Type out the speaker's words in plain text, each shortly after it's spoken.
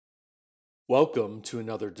Welcome to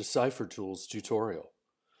another Decipher Tools tutorial.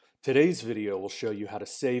 Today's video will show you how to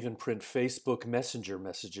save and print Facebook Messenger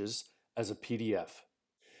messages as a PDF.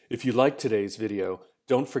 If you like today's video,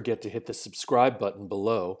 don't forget to hit the subscribe button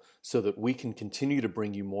below so that we can continue to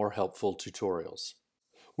bring you more helpful tutorials.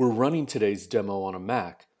 We're running today's demo on a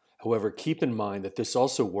Mac, however keep in mind that this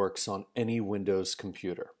also works on any Windows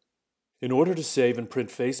computer. In order to save and print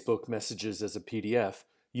Facebook messages as a PDF,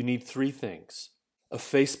 you need three things: a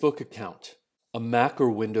Facebook account, a Mac or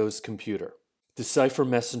Windows computer, Decipher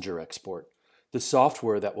Messenger Export, the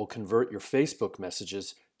software that will convert your Facebook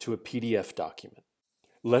messages to a PDF document.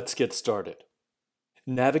 Let's get started.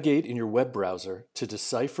 Navigate in your web browser to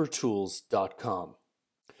deciphertools.com.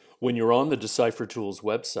 When you're on the Decipher Tools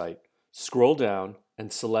website, scroll down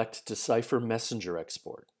and select Decipher Messenger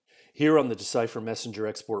Export. Here on the Decipher Messenger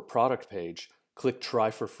Export product page, click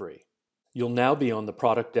Try for Free. You'll now be on the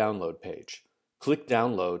product download page. Click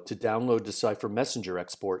Download to download Decipher Messenger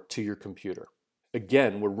Export to your computer.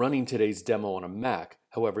 Again, we're running today's demo on a Mac,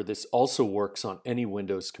 however this also works on any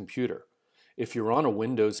Windows computer. If you're on a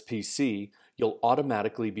Windows PC, you'll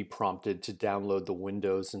automatically be prompted to download the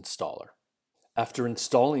Windows installer. After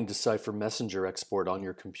installing Decipher Messenger Export on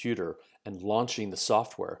your computer and launching the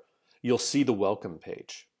software, you'll see the welcome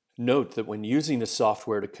page. Note that when using the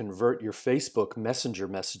software to convert your Facebook Messenger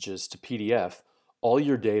messages to PDF, all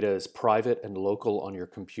your data is private and local on your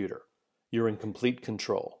computer. You're in complete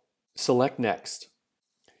control. Select Next.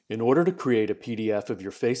 In order to create a PDF of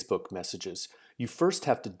your Facebook messages, you first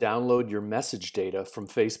have to download your message data from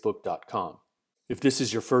facebook.com. If this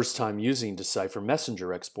is your first time using Decipher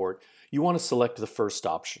Messenger Export, you want to select the first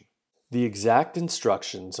option. The exact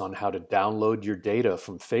instructions on how to download your data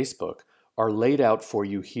from Facebook are laid out for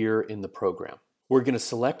you here in the program. We're going to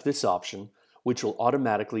select this option, which will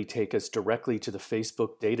automatically take us directly to the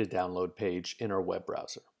Facebook data download page in our web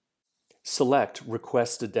browser. Select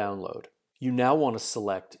Request a Download. You now want to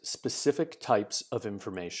select specific types of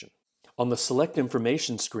information. On the Select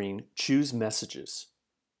Information screen, choose Messages.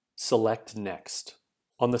 Select Next.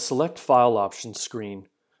 On the Select File Options screen,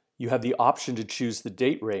 you have the option to choose the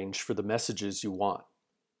date range for the messages you want.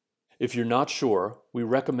 If you're not sure, we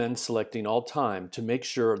recommend selecting All Time to make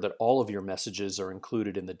sure that all of your messages are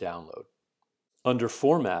included in the download. Under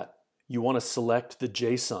Format, you want to select the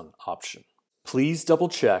JSON option. Please double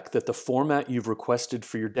check that the format you've requested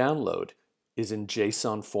for your download is in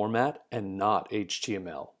JSON format and not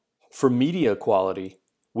HTML. For media quality,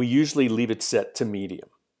 we usually leave it set to medium.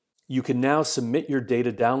 You can now submit your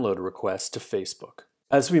data download request to Facebook.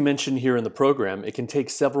 As we mentioned here in the program, it can take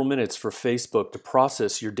several minutes for Facebook to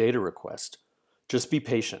process your data request. Just be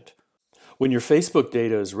patient. When your Facebook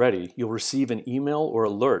data is ready, you'll receive an email or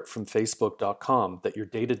alert from facebook.com that your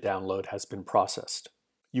data download has been processed.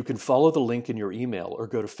 You can follow the link in your email or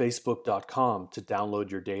go to facebook.com to download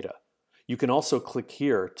your data. You can also click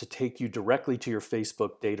here to take you directly to your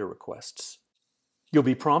Facebook data requests. You'll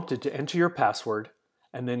be prompted to enter your password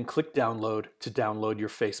and then click Download to download your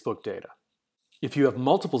Facebook data. If you have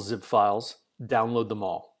multiple zip files, download them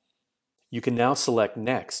all. You can now select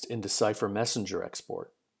Next in Decipher Messenger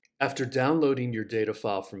Export. After downloading your data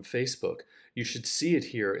file from Facebook, you should see it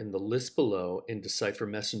here in the list below in Decipher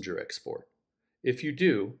Messenger Export. If you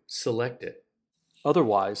do, select it.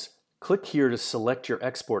 Otherwise, click here to select your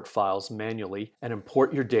export files manually and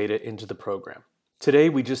import your data into the program. Today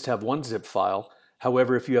we just have one zip file,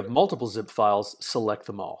 however if you have multiple zip files, select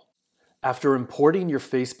them all. After importing your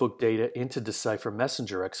Facebook data into Decipher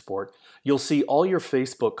Messenger Export, you'll see all your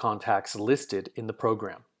Facebook contacts listed in the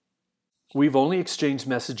program. We've only exchanged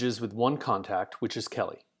messages with one contact, which is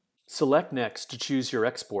Kelly. Select Next to choose your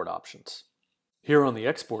export options. Here on the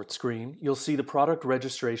export screen, you'll see the product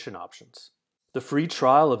registration options. The free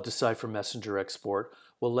trial of Decipher Messenger Export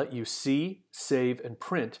will let you see, save, and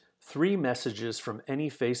print 3 messages from any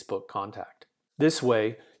Facebook contact. This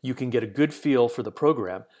way, you can get a good feel for the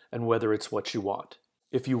program and whether it's what you want.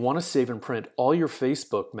 If you want to save and print all your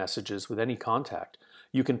Facebook messages with any contact,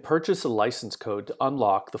 you can purchase a license code to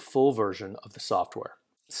unlock the full version of the software.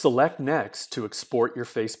 Select Next to export your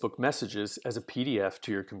Facebook messages as a PDF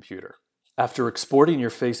to your computer. After exporting your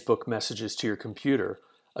Facebook messages to your computer,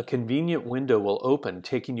 a convenient window will open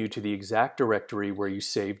taking you to the exact directory where you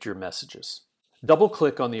saved your messages.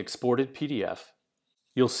 Double-click on the exported PDF.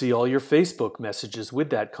 You'll see all your Facebook messages with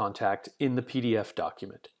that contact in the PDF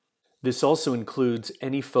document. This also includes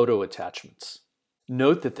any photo attachments.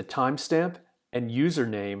 Note that the timestamp and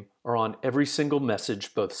username are on every single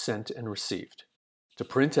message both sent and received. To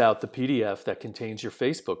print out the PDF that contains your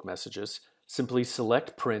Facebook messages, simply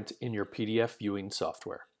select Print in your PDF viewing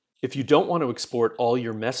software. If you don't want to export all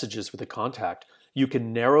your messages with a contact, you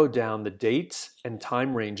can narrow down the dates and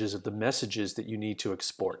time ranges of the messages that you need to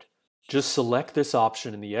export. Just select this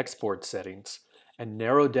option in the export settings and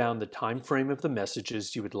narrow down the time frame of the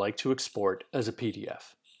messages you would like to export as a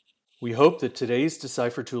PDF. We hope that today's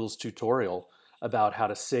Decipher Tools tutorial about how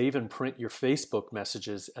to save and print your Facebook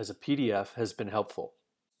messages as a PDF has been helpful.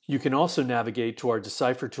 You can also navigate to our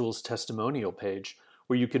Decipher Tools testimonial page,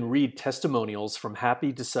 where you can read testimonials from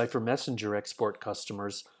happy Decipher Messenger Export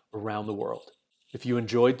customers around the world. If you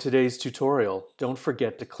enjoyed today's tutorial, don't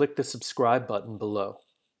forget to click the subscribe button below.